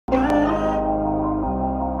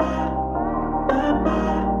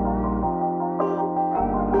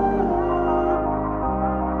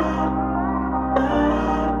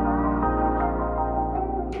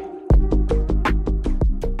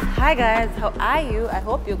Hi guys, how are you? I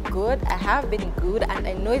hope you're good. I have been good and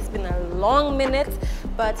I know it's been a long minute,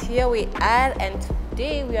 but here we are, and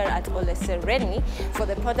today we are at Ole Sereni for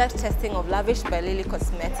the product testing of Lavish by Lilly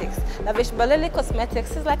Cosmetics. Lavish by Lilly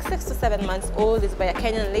Cosmetics is like 6 to 7 months old. It's by a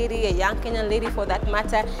Kenyan lady, a young Kenyan lady for that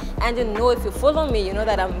matter. And you know, if you follow me, you know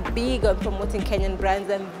that I'm big on promoting Kenyan brands.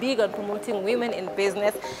 I'm big on promoting women in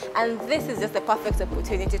business, and this is just the perfect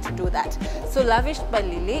opportunity to do that. So Lavish by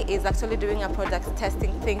Lilly is actually doing a product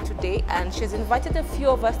testing thing today, and she's invited a few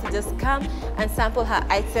of us to just come and sample her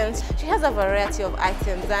items. She has a variety of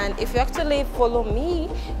items, and if you actually follow me,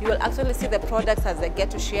 you will actually see the products as I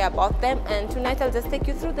get to share about them. And tonight I'll just take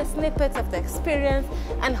you through the snippets of the experience,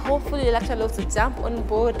 and hopefully you'll actually also jump on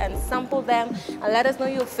board and sample them and let us know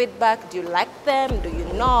your feedback. Do you like them? Do you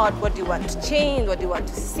not? What do you want to change? What do you want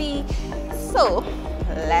to see? So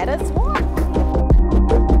let us walk.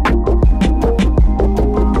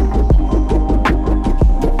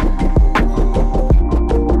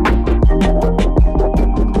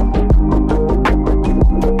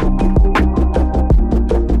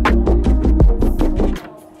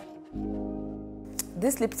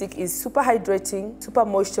 This lipstick is super hydrating, super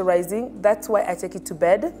moisturizing. That's why I take it to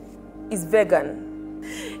bed. It's vegan.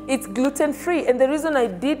 It's gluten-free, and the reason I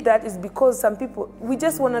did that is because some people, we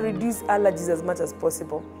just want to reduce allergies as much as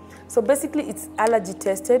possible. So basically, it's allergy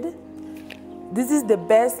tested. This is the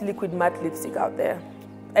best liquid matte lipstick out there,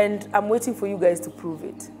 and I'm waiting for you guys to prove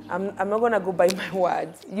it. I'm not going to go by my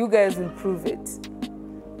words. You guys will prove it.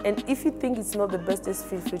 And if you think it's not the best, just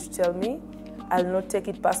feel free to tell me. I'll not take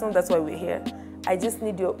it personal. That's why we're here. I just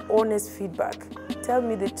need your honest feedback. Tell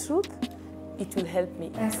me the truth. It will help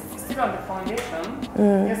me. And still on the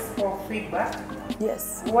foundation, just for feedback.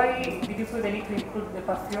 Yes. Why did you feel the need to include the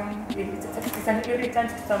perfume? It's an irritant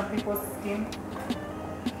to some people's skin.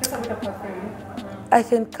 Just a bit of perfume. I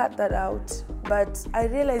can cut that out, but I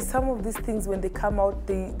realize some of these things, when they come out,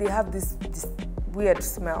 they have this weird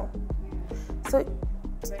smell. So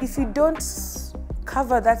if you don't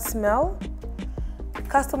cover that smell,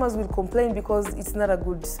 customers will complain because it's not a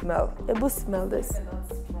good smell. Ebu, smell this.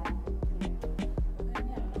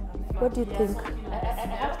 What do you think?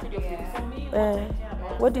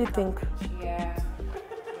 What do you think?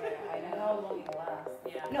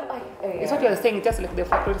 It's what you're saying, just like the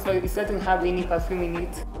factory, so it doesn't have any perfume in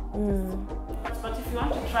it. But if you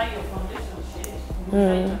want to try your foundation shade, you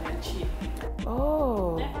try it on your cheek.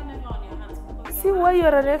 Oh. Never on your hands. See why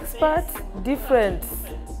you're an expert? Different.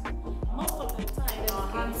 Most of the time, your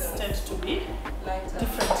hands tend to be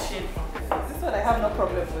different shade from the face. This one I have no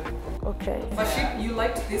problem with. Okay. But you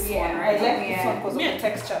liked this one, right? I like this one because of the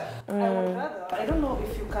texture. I would rather, I don't know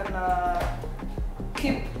if you can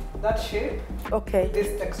keep that shape, Okay.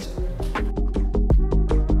 this texture.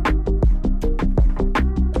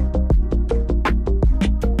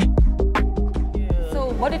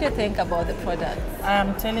 What did you think about the product?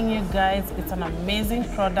 I'm telling you guys, it's an amazing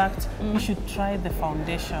product. You should try the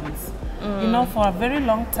foundations. You know, for a very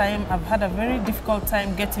long time, I've had a very difficult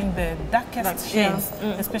time getting the darkest shades,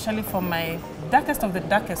 especially for my darkest of the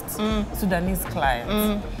darkest Sudanese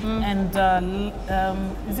clients. And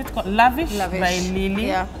is it called Lavish by Lilly?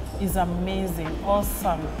 Yeah. Is amazing,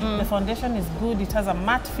 awesome. The foundation is good, it has a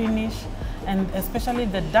matte finish, and especially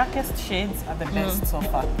the darkest shades are the best so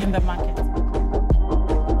far in the market.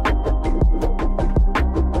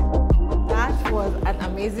 Was an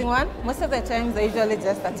amazing one. Most of the times I usually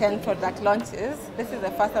just attend product launches. This is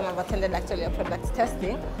the first time I've attended actually a product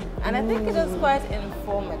testing, and I think it was quite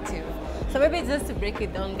informative. So maybe just to break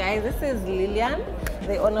it down, guys, this is Lillian,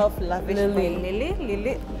 the owner of Lavish by Lilly.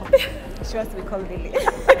 Lilly. She wants to be called Lilly.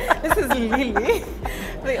 This is Lilly,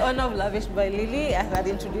 the owner of Lavish by Lilly, as I had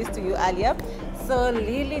introduced to you earlier. So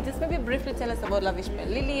Lilly, just maybe briefly tell us about Lavish by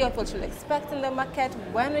Lilly, what we should expect in the market,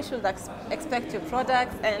 when we should expect your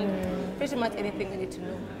products, and pretty much anything we need to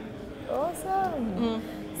know. Awesome.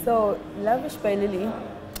 So Lavish by Lilly,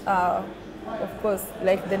 of course,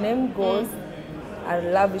 like the name goes, are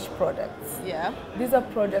lavish products. Yeah. These are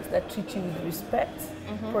products that treat you with respect,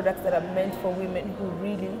 products that are meant for women who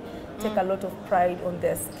really take a lot of pride on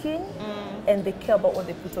their skin, and they care about what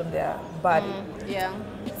they put on their body. Yeah.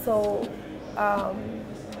 So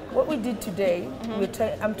what we did today,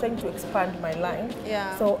 I'm trying to expand my line.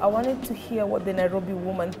 Yeah. So I wanted to hear what the Nairobi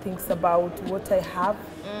woman thinks about what I have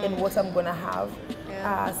and what I'm gonna have.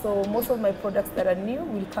 Yeah. So most of my products that are new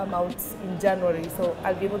will come out in January. So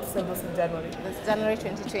I'll be able to sell those in January. It's January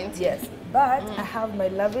 2020. Yes. But I have my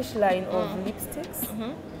Lavish line of lipsticks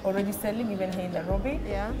already selling even here in Nairobi.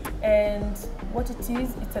 Yeah. And what it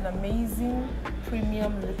is, it's an amazing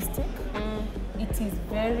premium lipstick. It It is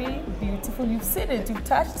very beautiful. You've seen it, you've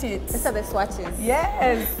touched it. These are the swatches.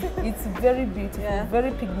 Yes, it's very beautiful,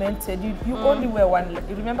 very pigmented. You only wear one layer.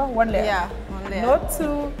 You remember one layer? Yeah, one layer. Not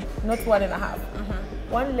two, not 1.5.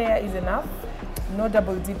 One layer is enough. No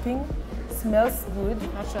double dipping. Smells good.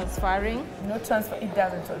 Not transferring. No transfer. It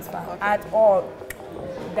doesn't transfer at all.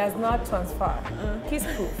 Does not transfer. Kiss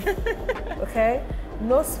proof. Okay.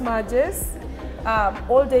 No smudges.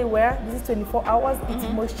 All day wear. This is 24 hours. It's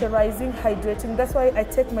moisturizing, hydrating. That's why I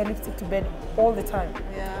take my lipstick to bed all the time.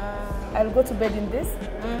 Yeah. I'll go to bed in this.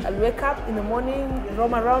 I'll wake up in the morning,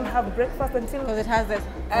 roam around, have breakfast until. Because it has this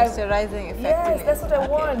moisturizing effect. Yes, that's what I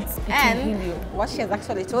want. And what she has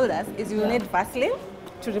actually told us is you need Vaseline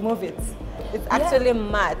to remove it. It's actually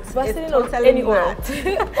matte. Vaseline it's or totally any oil.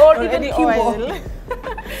 matte. Or even any Kimbo. oil.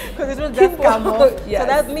 Because it will just come off. Yes. So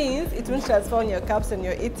that means it won't transfer on your cups when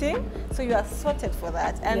you're eating. So you are sorted for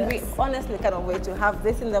that. And we honestly cannot wait to have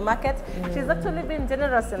this in the market. She's actually been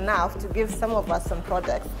generous enough to give some of us some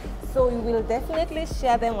products. So we will definitely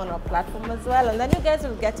share them on our platform as well. And then you guys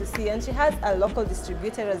will get to see. And she has a local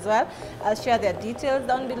distributor as well. I'll share their details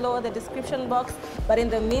down below in the description box. But in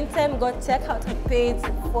the meantime, go check out her page,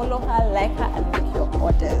 follow her, like her, and make your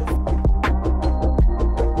orders.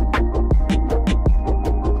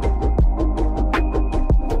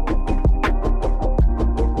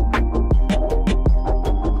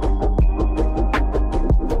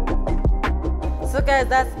 Guys,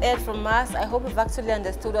 that's it from us. I hope you've actually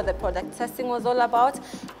understood what the product testing was all about.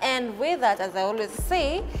 And with that, as I always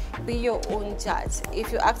say, be your own judge.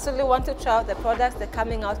 If you actually want to try out the products, they're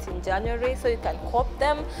coming out in January, so you can cop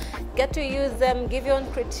them, get to use them, give your own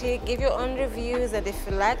critique, give your own reviews, and if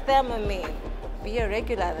you like them, I mean, be a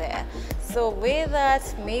regular there. So with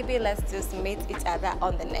that, maybe let's just meet each other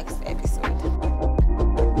on the next episode.